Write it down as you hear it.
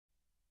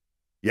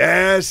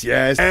Yes,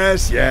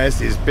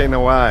 it's been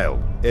a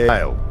while.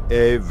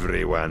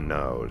 Everyone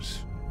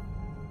knows.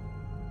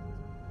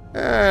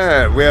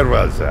 Where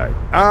was I?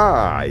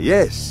 Ah,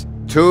 yes.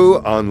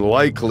 Two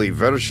unlikely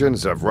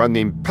versions of one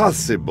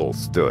impossible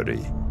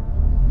story.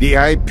 The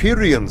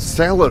Hyperion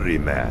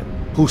salaryman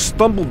who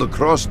stumbled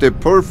across the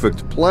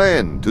perfect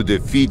plan to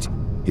defeat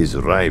his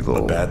rival.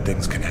 But bad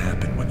things can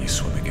happen when you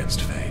swim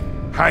against fate.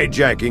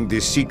 Hijacking the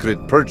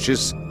secret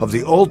purchase of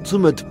the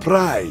ultimate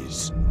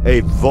prize,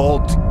 a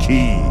vault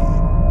key.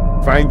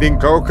 Finding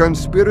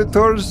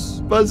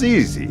co-conspirators was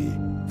easy.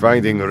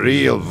 Finding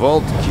real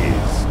vault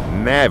keys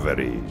never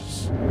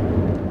is.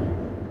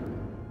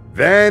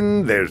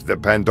 Then there's the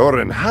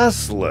Pandoran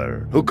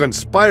hustler who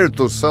conspired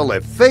to sell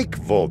a fake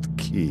vault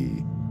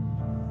key.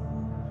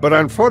 But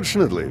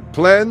unfortunately,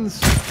 plans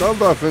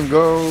don't often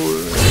go,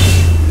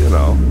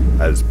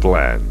 as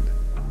planned.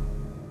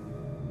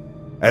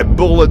 A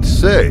bullet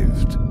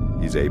saved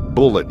is a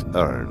bullet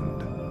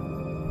earned.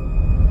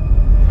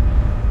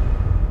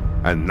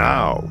 And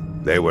now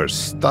they were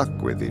stuck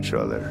with each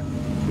other,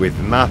 with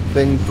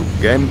nothing to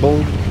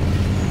gamble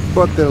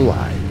but their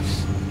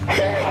lives.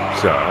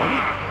 So,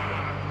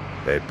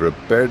 they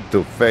prepared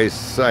to face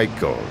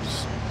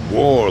psychos,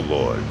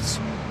 warlords,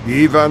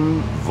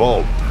 even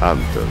vault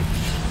hunters.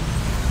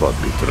 But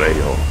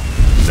betrayal,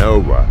 no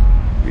one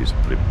is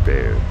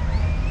prepared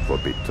for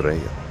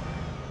betrayal.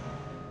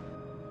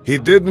 He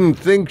didn't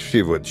think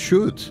she would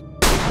shoot,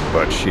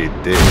 but she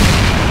did.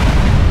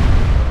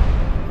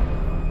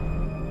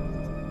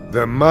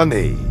 The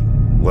money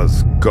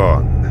was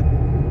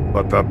gone,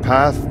 but the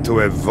path to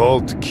a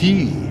vault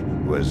key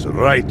was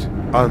right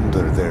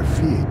under their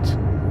feet.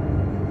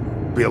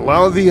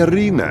 Below the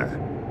arena,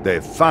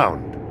 they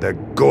found the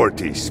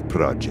Gortys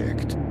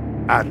Project,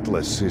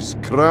 Atlas's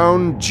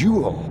crown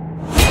jewel,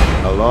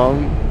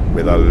 along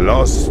with a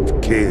lost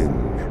king,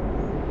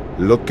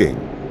 looking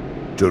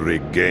to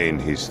regain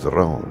his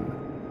throne.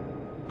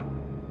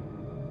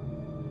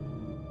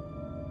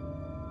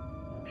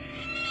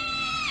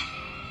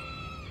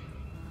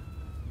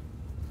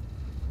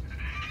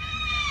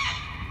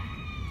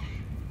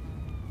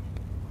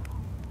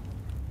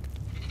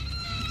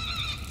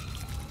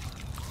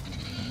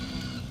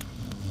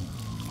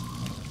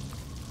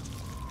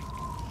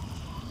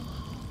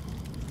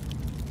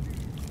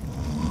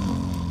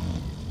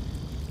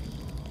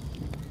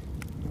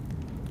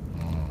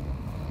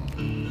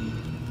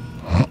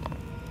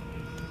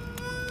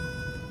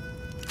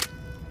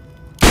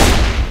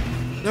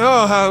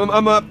 Oh,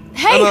 I'm up.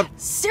 Hey! I'm up.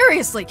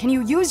 Seriously, can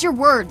you use your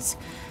words?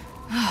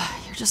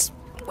 You're just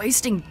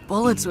wasting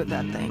bullets with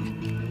that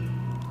thing.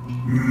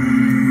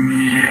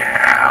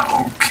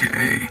 Yeah,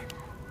 okay.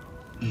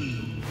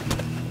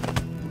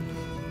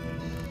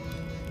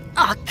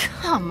 Ah,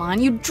 come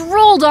on, you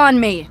drooled on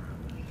me!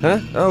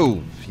 Huh?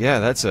 Oh, yeah,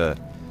 that's a...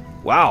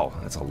 Wow,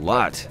 that's a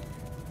lot.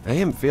 I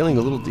am feeling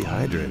a little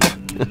dehydrated.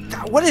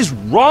 God, what is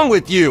wrong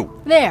with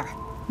you? There,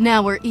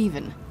 now we're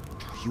even.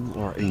 You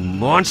are a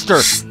monster!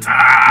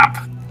 Stop!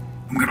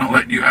 I'm gonna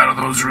let you out of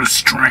those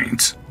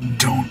restraints.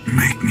 Don't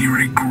make me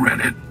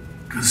regret it,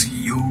 because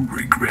you'll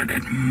regret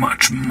it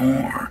much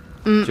more.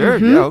 Sure,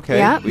 yeah, okay.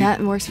 Yeah,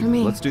 that works for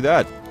me. Let's do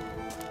that.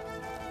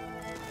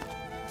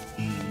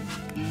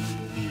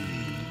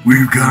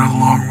 We've got a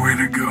long way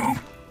to go.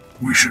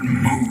 We should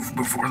move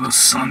before the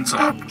sun's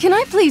up. Can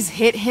I please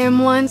hit him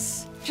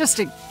once? Just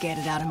to get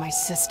it out of my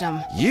system.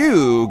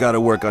 You gotta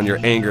work on your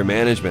anger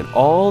management.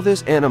 All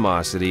this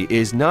animosity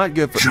is not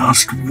good for-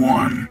 Just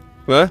one.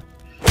 What?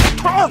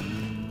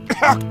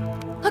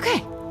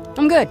 Okay,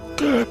 I'm good.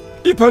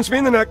 You punched me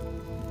in the neck.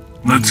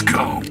 Let's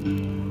go.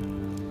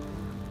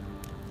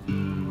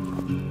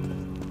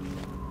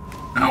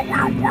 Now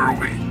where were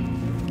we?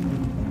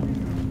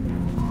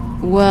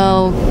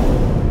 Well...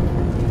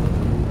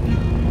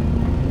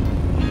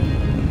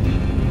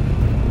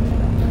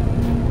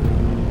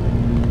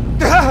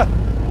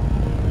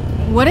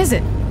 What is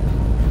it?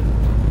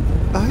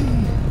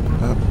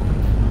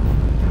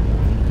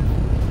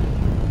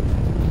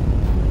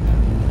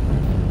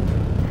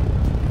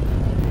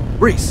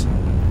 Reese.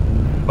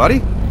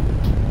 Buddy?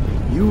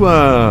 You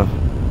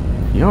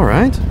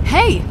alright?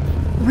 Hey!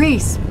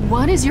 Reese,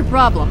 what is your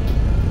problem?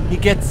 He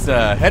gets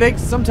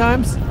headaches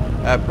sometimes.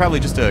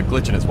 Probably just a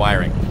glitch in his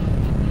wiring.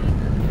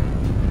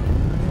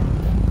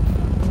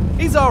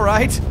 He's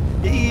alright.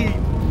 He,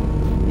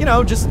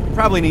 just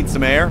probably needs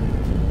some air.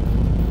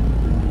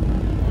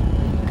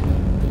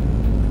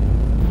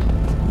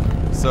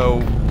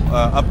 So,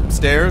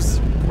 upstairs,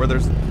 where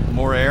there's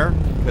more air,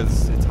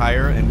 because it's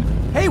higher, and...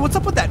 Hey, what's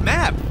up with that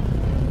map?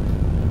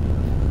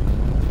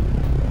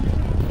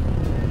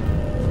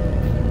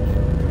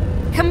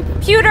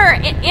 Computer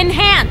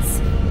enhance!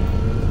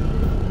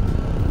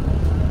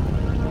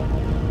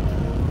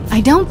 I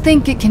don't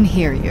think it can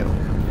hear you.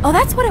 Oh,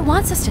 that's what it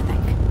wants us to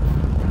think.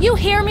 You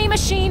hear me,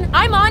 machine?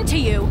 I'm on to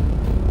you.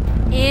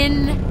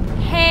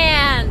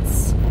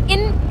 Enhance.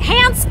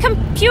 Enhance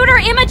computer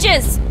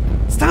images!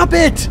 Stop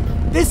it!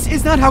 This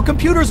is not how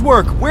computers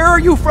work! Where are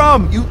you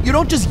from? You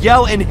don't just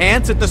yell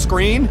enhance at the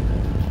screen?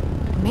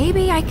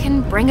 maybe I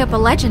can bring up a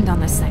legend on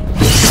this thing.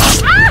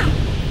 Ah!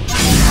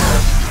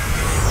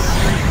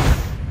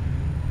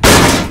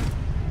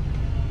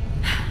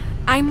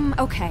 I'm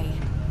okay.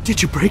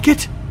 Did you break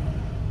it?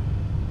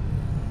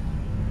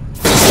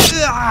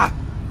 Ah!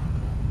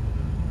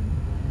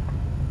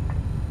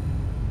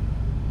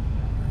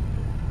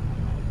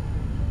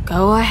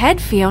 Go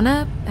ahead,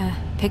 Fiona.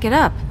 Pick it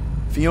up.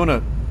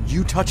 Fiona,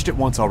 you touched it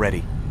once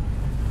already.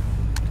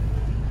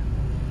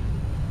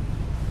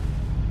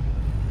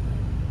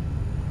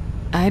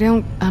 I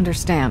don't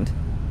understand.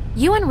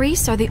 You and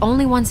Reese are the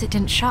only ones it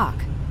didn't shock.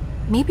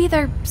 Maybe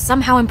they're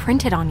somehow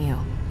imprinted on you.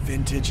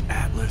 Vintage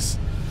Atlas.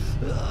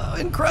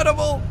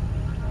 Incredible!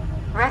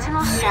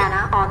 Retinal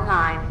scanner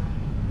online.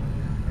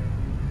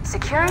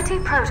 Security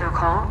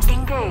protocol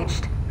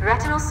engaged.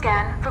 Retinal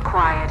scan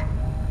required.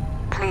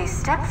 Please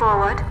step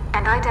forward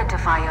and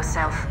identify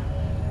yourself.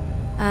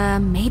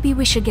 Maybe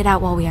we should get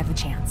out while we have the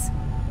chance.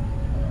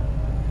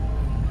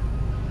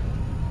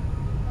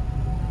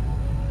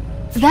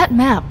 That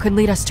map could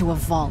lead us to a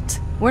vault.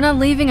 We're not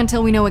leaving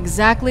until we know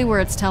exactly where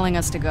it's telling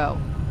us to go.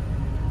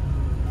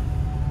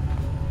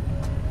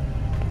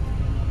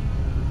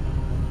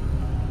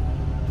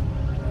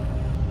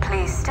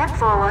 Please step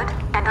forward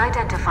and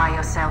identify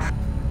yourself.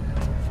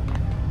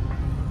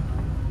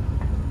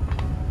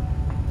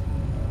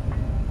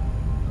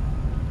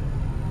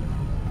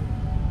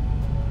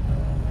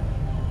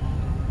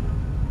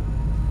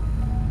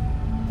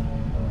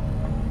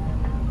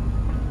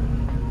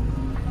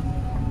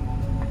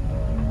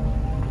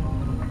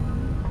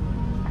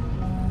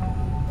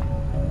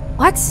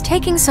 What's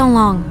taking so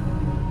long?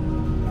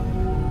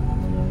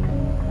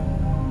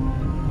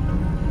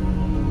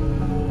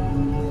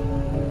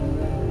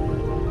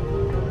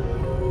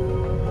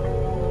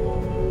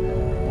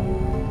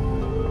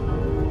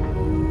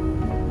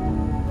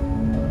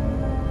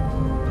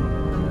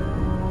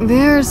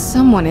 There's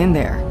someone in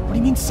there. What do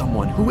you mean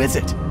someone? Who is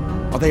it?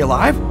 Are they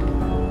alive?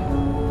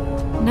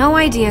 No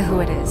idea who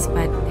it is,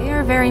 but they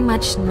are very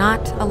much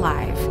not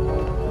alive.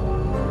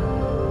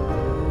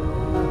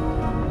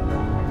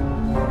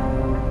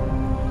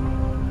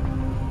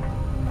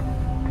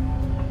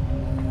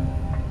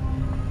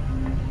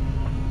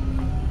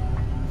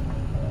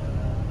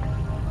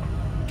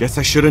 Guess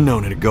I should have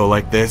known it'd go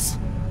like this.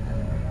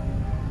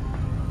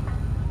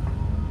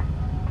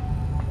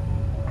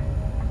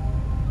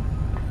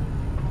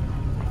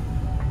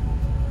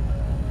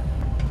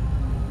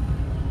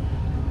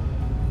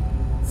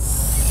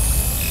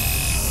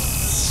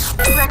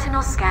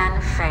 Retinal scan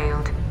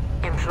failed.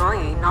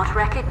 Employee not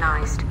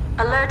recognized.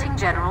 Alerting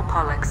General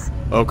Pollux.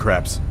 Oh,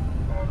 craps.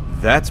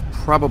 That's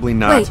probably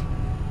not... Wait,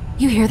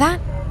 you hear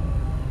that?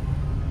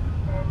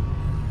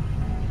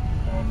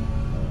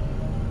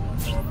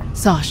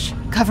 Zosh,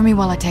 cover me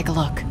while I take a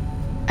look.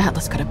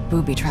 Atlas could have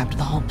booby-trapped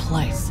the whole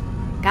place.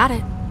 Got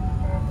it.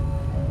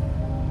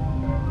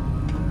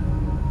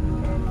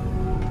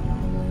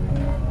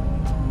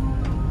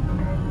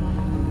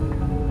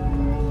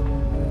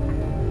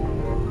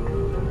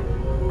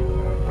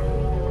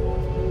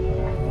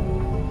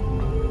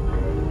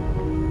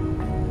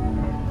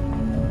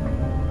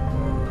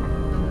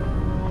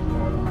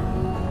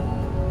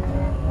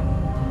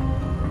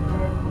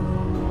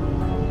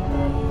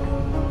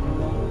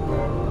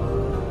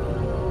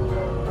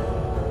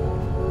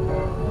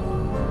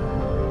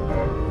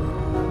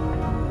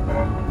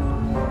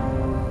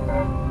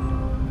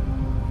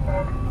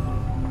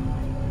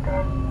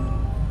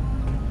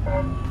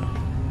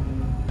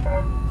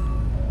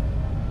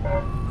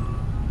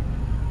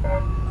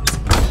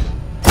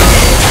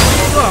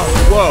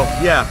 Whoa,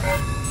 yeah.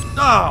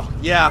 Oh,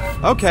 yeah,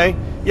 okay.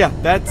 Yeah,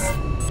 that's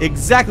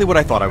exactly what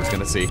I thought I was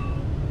gonna see.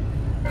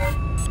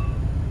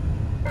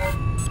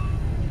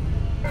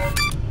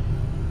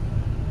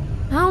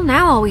 Well,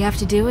 now all we have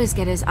to do is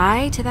get his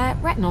eye to that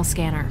retinal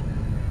scanner.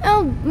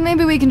 Oh,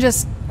 maybe we can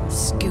just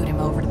scoot him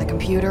over to the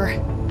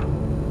computer.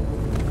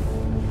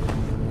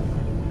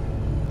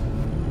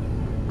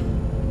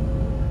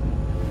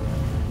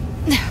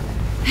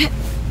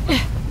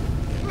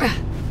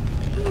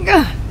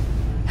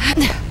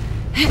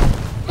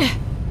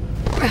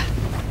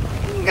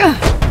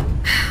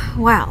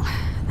 Well,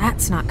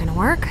 that's not gonna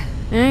work.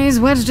 He's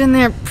wedged in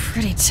there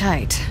pretty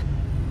tight.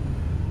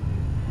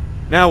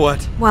 Now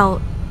what?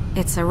 Well,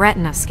 it's a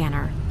retina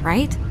scanner,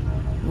 right?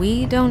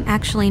 We don't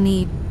actually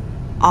need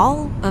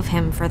all of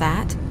him for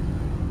that.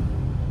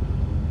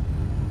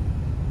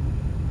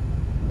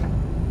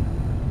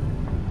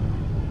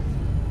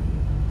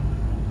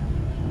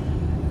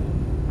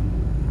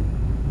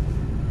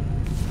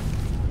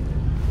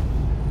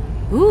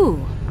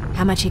 Ooh,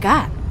 how much you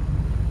got?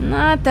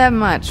 Not that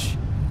much.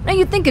 Now,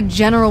 you'd think a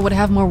general would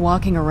have more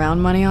walking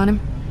around money on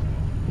him.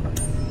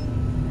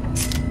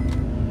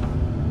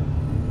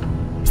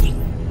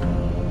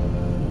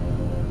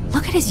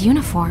 Look at his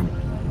uniform.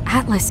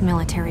 Atlas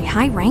military,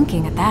 high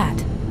ranking at that.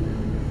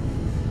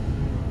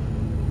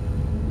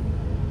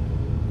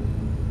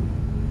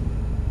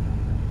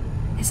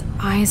 His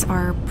eyes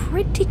are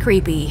pretty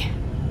creepy.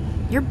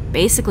 You're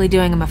basically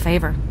doing him a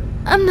favor.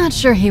 I'm not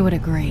sure he would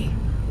agree.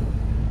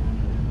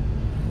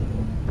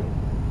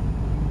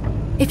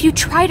 If you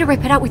try to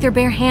rip it out with your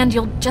bare hand,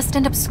 you'll just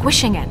end up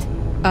squishing it.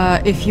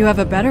 If you have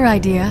a better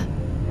idea.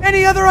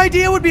 Any other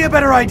idea would be a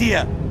better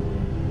idea.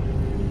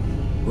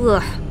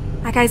 Ugh,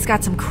 that guy's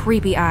got some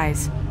creepy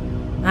eyes.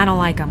 I don't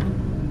like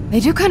him. They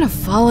do kind of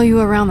follow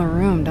you around the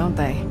room, don't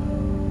they?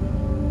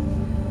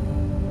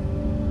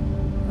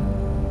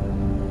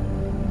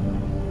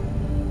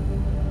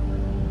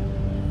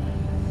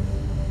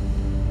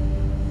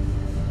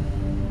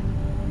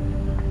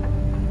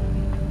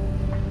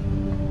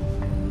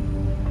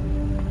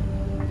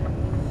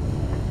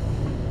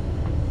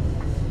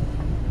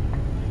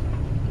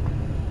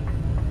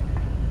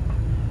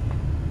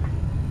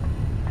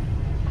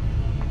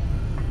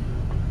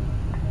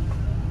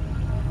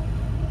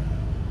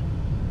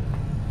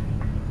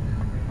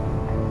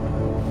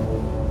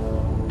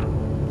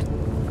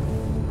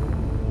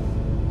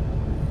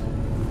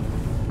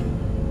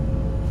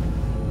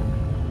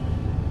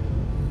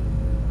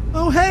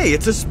 Oh hey,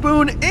 it's a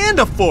spoon and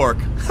a fork!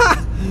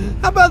 Ha!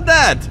 How about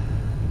that?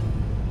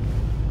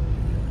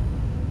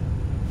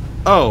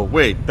 Oh,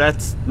 wait,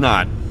 that's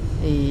not.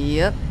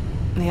 Yep.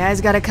 The eye's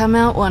gotta come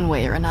out one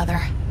way or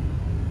another.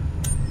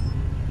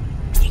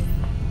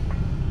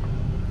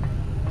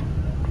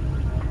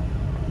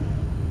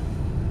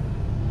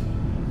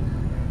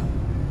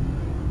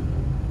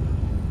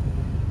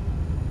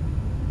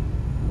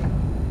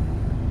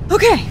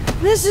 Okay,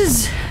 this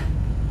is...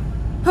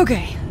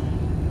 okay.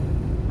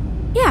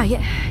 Yeah,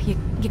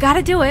 you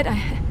gotta do it.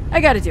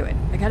 I gotta do it.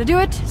 I gotta do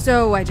it,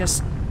 so I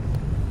just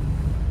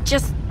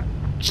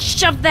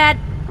shove that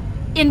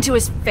into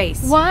his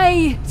face.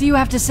 Why do you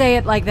have to say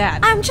it like that?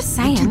 I'm just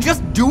saying. Would you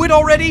just do it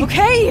already?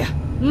 Okay!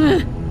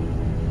 Ugh.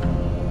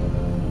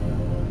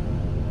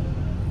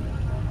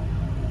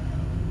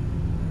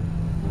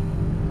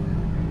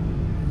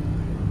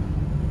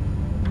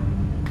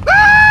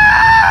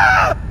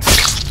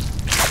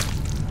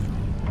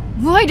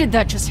 Why did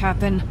that just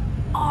happen?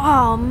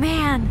 Oh,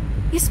 man.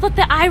 You split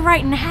the eye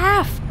right in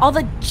half. All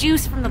the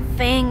juice from the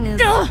thing is...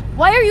 Ugh,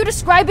 why are you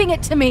describing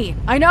it to me?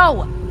 I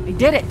know. I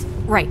did it.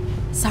 Right.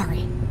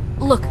 Sorry.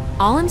 Look,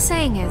 all I'm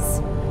saying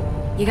is...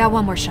 you got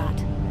one more shot.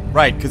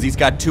 Right, because he's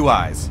got two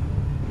eyes.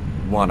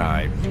 One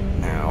eye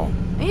now.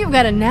 You've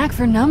got a knack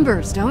for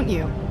numbers, don't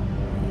you?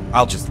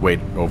 I'll just wait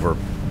over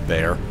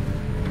there.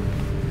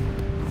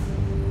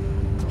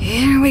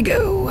 Here we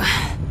go.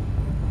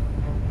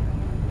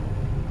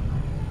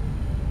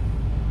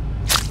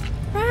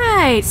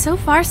 Right, so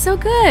far so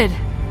good.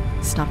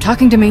 Stop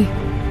talking to me.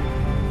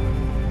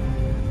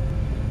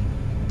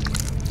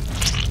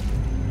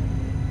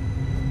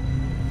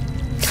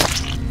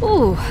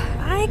 Ooh,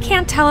 I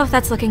can't tell if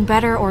that's looking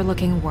better or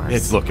looking worse.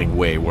 It's looking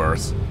way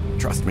worse.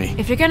 Trust me.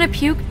 If you're gonna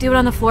puke, do it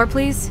on the floor,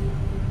 please.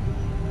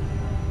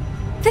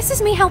 This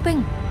is me helping.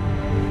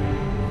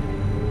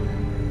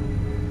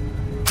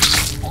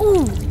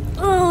 Ooh,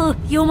 ugh,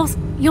 you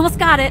almost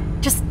got it.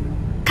 Just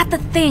cut the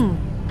thing.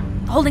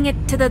 Holding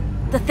it to the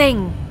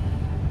thing.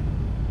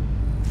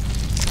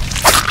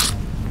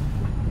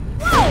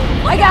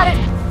 I got it!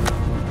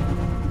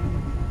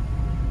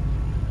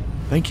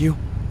 Thank you.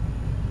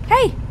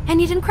 Hey, and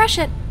you didn't crush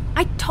it.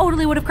 I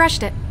totally would have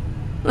crushed it.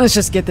 Let's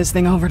just get this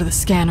thing over to the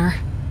scanner.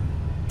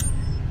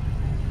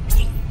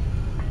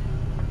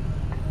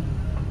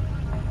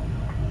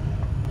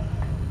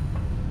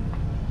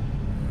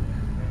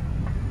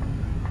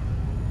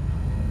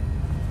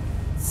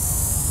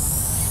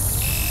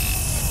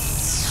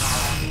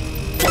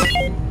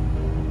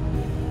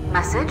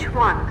 Message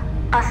 1.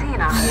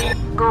 Athena,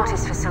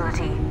 Gortys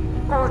facility,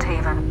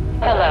 Oldhaven.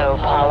 Hello,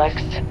 Pollux.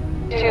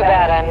 Too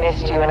bad I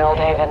missed you in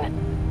Oldhaven.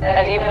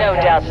 As you've no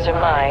doubt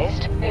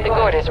surmised, the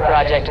Gortys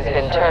project has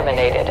been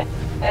terminated.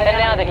 And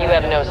now that you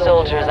have no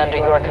soldiers under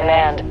your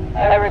command,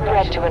 I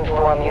regret to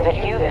inform you that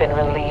you've been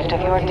relieved of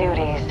your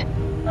duties.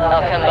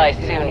 I'll come by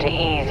soon to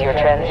ease your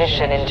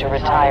transition into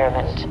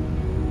retirement.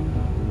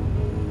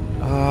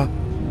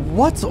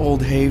 What's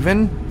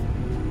Oldhaven?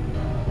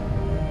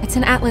 It's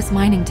an Atlas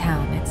mining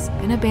town. It's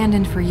been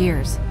abandoned for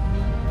years.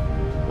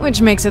 Which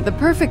makes it the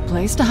perfect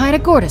place to hide a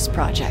Gortys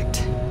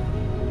project.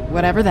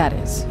 Whatever that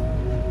is.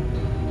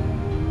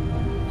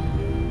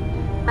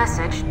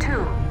 Message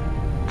 2.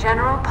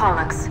 General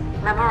Pollux,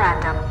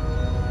 memorandum.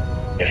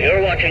 If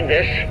you're watching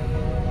this,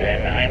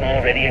 then I'm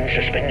already in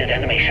suspended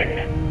animation.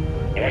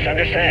 You must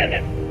understand,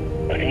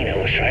 Athena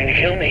was trying to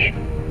kill me,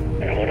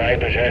 and what I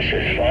possess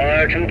is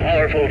far too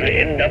powerful to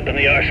end up in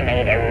the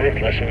arsenal of a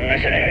ruthless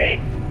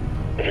mercenary.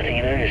 If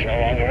Athena is no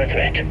longer a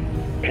threat,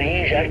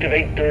 please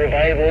activate the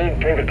revival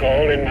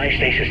protocol in my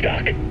stasis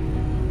dock.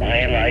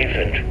 My life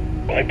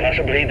and quite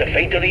possibly the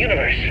fate of the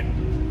universe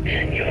is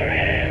in your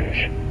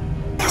hands.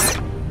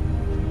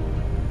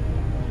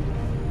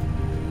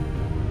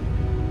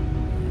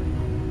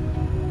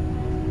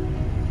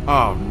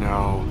 Oh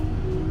no.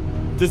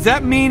 Does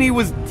that mean he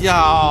was...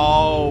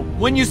 oh...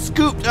 when you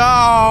scooped...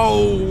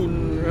 oh...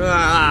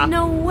 ah.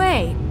 No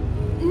way.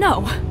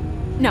 No.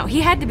 No,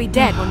 he had to be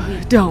dead when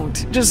we...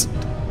 Don't. Just...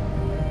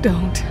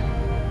 don't.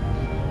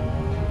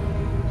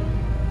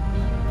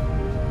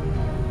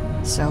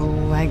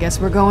 So, I guess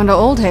we're going to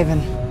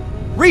Oldhaven.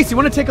 Reese, you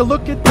want to take a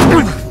look at...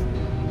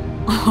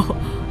 Oh,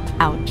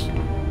 ouch.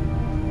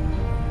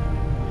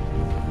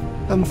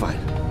 I'm fine.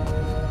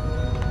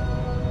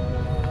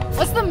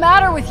 What's the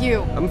matter with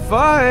you? I'm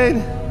fine.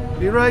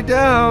 Be right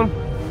down.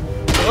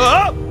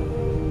 Ah!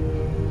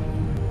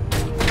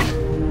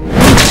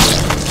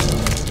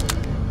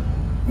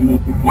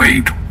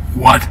 Wait,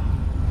 what?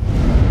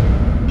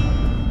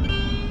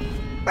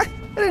 I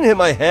didn't hit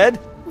my head.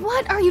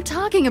 What are you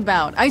talking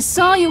about? I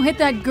saw you hit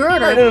that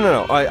girder.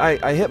 No.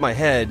 I hit my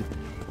head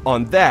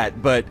on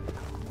that, but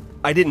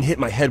I didn't hit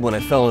my head when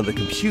I fell into the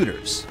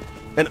computers.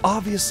 And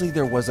obviously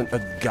there wasn't a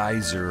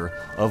geyser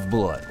of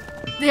blood.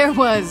 There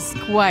was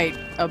quite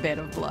a bit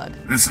of blood.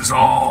 This is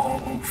all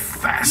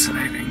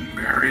fascinating,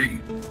 very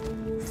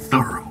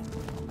thorough.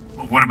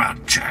 But what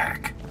about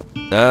Jack?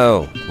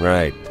 Oh,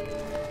 right.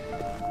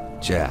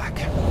 Jack.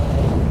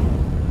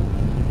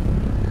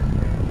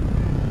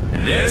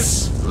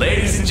 This,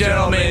 ladies and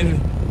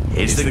gentlemen,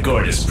 is the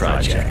Gortys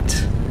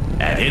Project.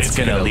 And it's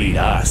gonna lead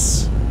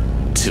us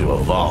to a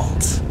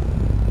vault.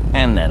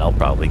 And then I'll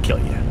probably kill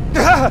you.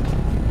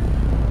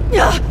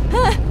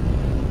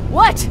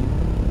 What?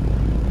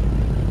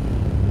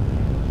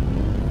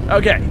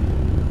 Okay,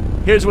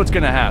 here's what's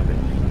gonna happen.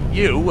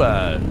 You,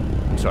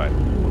 I'm sorry,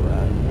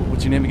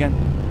 what's your name again?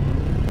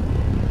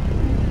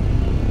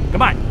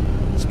 Come on,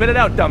 spit it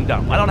out,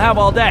 dum-dum. I don't have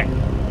all day.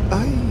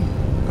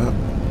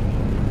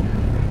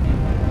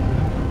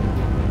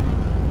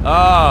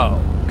 Oh,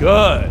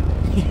 good.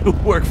 You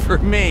work for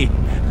me.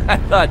 I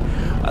thought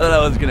I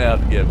was gonna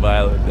have to get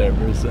violent there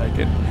for a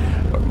second.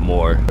 Or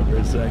more for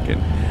a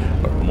second.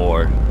 Or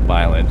more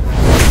violent.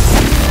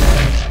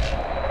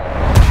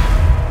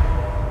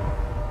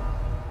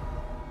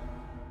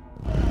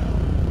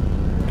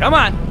 Come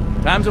on!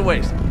 Time's a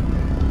waste.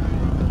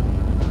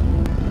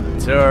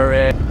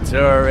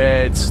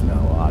 Turrets, no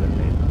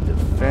automated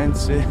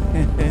defenses.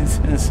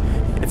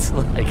 It's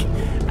like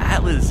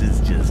Atlas is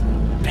just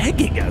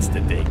begging us to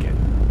take it.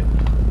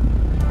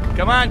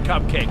 Come on,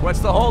 Cupcake, what's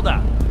the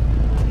holdup?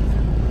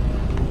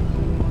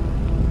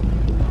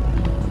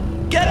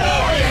 Get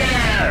over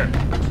here!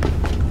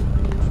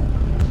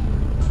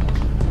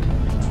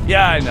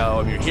 Yeah, I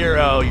know, I'm your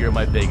hero, you're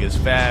my biggest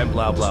fan,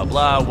 blah, blah,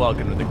 blah,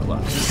 welcome to the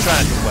club. Just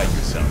trying to wet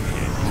yourself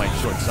here. You might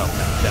short something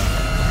out there.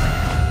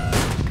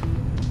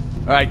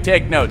 Alright,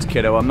 take notes,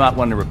 kiddo. I'm not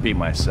one to repeat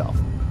myself.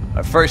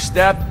 Our first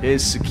step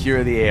is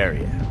secure the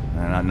area.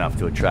 Not enough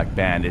to attract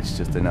bandits,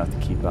 just enough to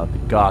keep out the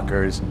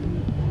gawkers.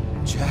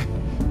 Jack?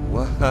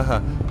 What?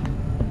 No,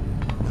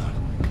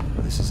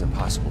 this is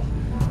impossible.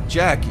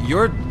 Jack,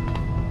 you're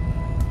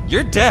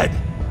dead.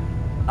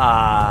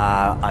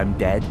 I'm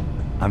dead?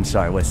 I'm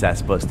sorry, what's that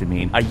supposed to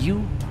mean? Are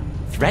you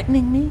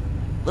threatening me,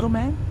 little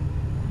man?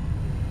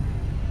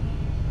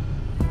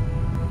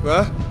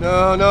 What?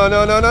 No.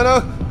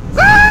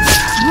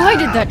 Why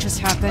did that just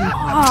happen?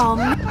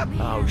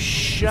 Oh,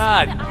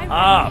 shut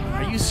up.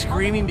 Are you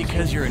screaming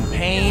because you're in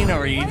pain, or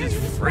are you just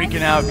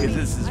freaking out because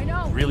this is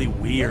really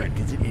weird?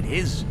 Because it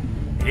is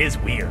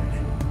weird.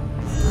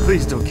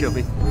 Please don't kill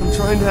me. I'm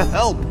trying to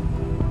help.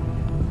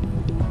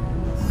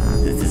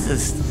 This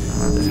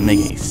doesn't make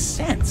any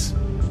sense.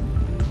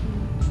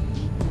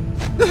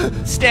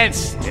 Stand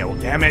still,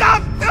 damn it.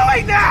 Stop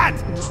doing that!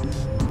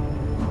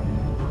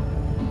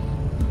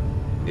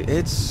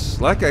 It's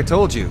like I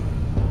told you.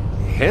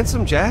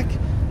 Handsome Jack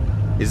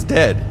is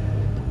dead.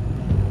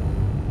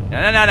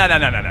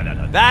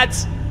 No.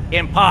 That's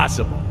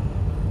impossible.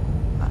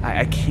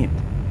 I can't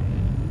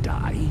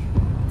die.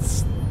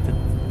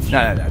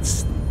 No,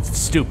 that's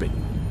stupid.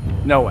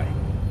 No way.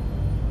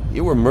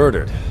 You were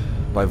murdered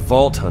by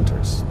vault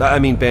hunters. I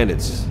mean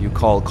bandits. You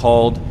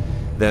called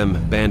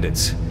them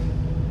bandits.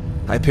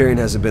 Hyperion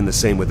hasn't been the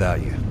same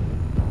without you.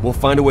 We'll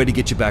find a way to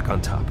get you back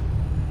on top.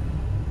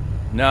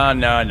 No.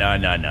 I'm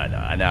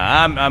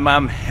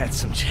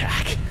handsome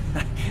Jack.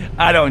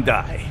 I don't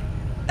die.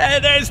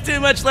 There's too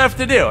much left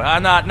to do.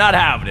 I'm not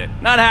having it.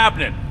 Not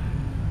happening.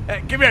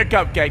 Come here,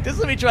 Cupcake. Just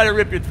let me try to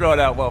rip your throat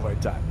out one more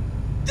time.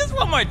 Just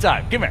one more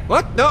time. Come here.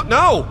 What?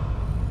 No!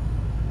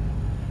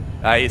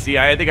 You see,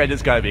 I think I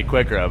just gotta be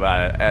quicker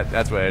about it.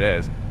 That's what it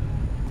is.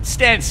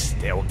 Stand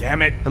still,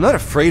 damn it. I'm not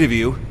afraid of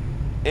you.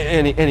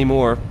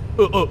 Anymore.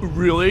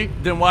 Really?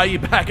 Then why are you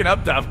backing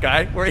up, tough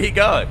guy? Where are you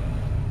going?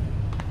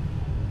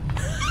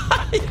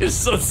 You're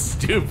so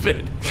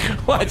stupid.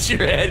 Watch your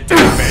head, me.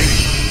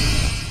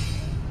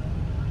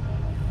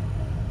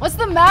 What's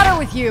the matter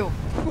with you?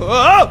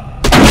 Oh!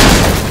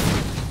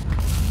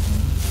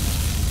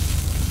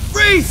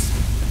 Reese!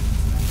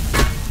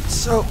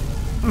 So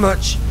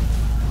much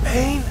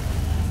pain.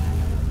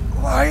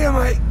 Why am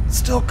I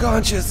still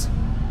conscious?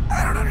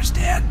 I don't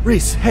understand.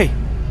 Reese, hey.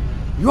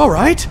 You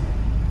alright?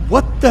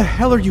 What the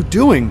hell are you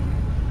doing?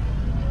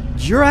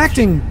 You're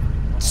acting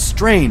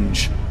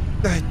strange.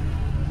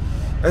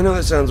 I know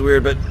that sounds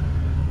weird, but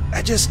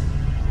I just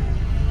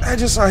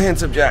saw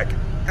Handsome Jack.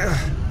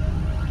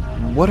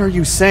 What are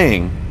you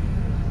saying?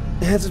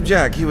 Handsome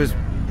Jack, he was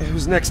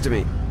next to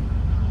me.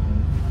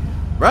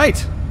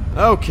 Right.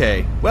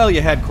 Okay. Well,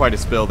 you had quite a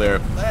spill there.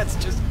 Let's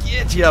just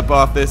get you up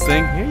off this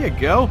thing. Here you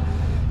go.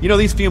 You know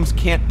these fumes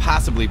can't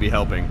possibly be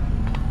helping.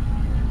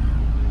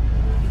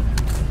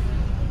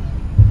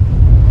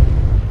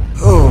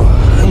 Oh,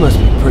 I must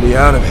be pretty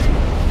out of it.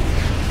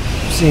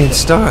 I'm seeing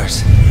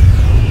stars.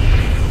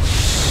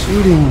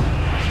 Shooting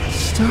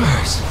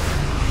stars.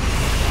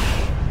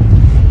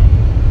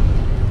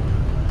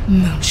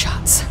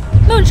 Moonshots.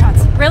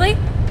 Moonshots, really?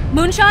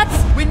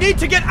 Moonshots? We need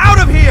to get out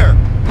of here!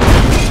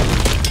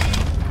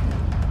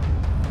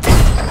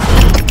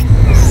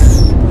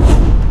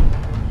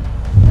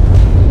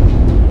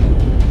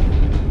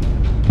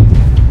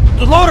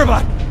 The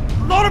loaderbot!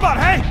 Loaderbot,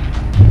 hey!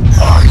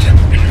 I am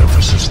in need of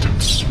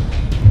assistance.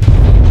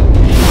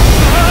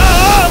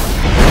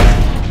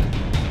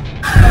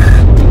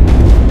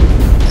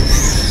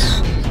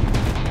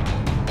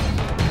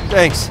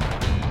 Thanks.